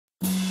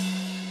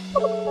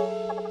DJ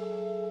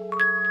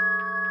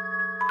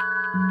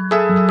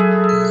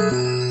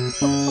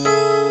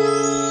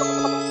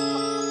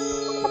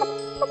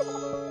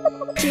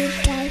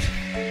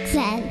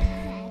Zel.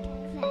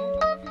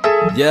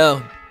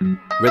 Yo,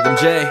 Rhythm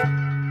J,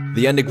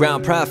 the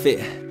underground prophet.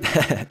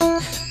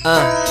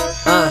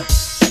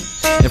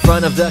 In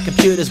front of the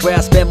computers where I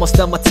spend most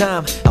of my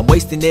time. I'm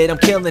wasting it, I'm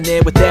killing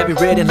it with every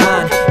written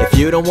line. If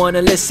you don't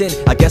wanna listen,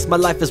 I guess my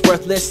life is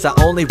worthless. I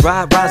only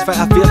write rhymes for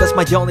I feel that's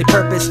my only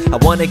purpose. I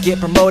wanna get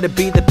promoted,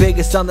 be the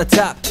biggest on the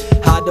top.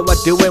 How do I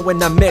do it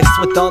when I'm mixed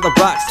with all the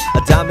rocks?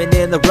 A diamond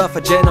in the rough,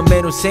 a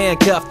gentleman who's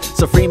handcuffed.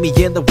 So free me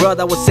in the world,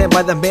 I was sent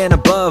by the man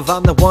above.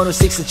 I'm the one who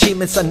seeks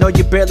achievements, I know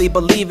you barely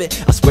believe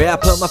it. I swear I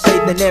put my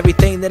faith in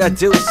everything that I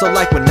do. So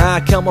like when I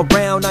come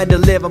around, I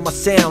deliver my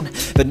sound.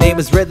 The name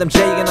is Rhythm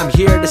J and I'm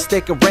here to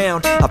stick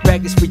around. I've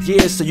practiced for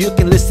years so you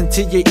can listen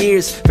to your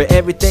ears. For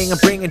everything I'm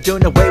bringing,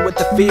 doing away with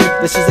the fear.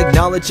 This is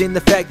acknowledging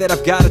the fact that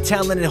I've got a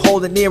talent and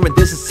holding near. And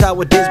this is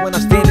how it is when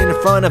I'm standing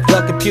in front of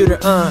the computer.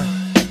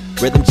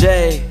 Rhythm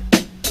J.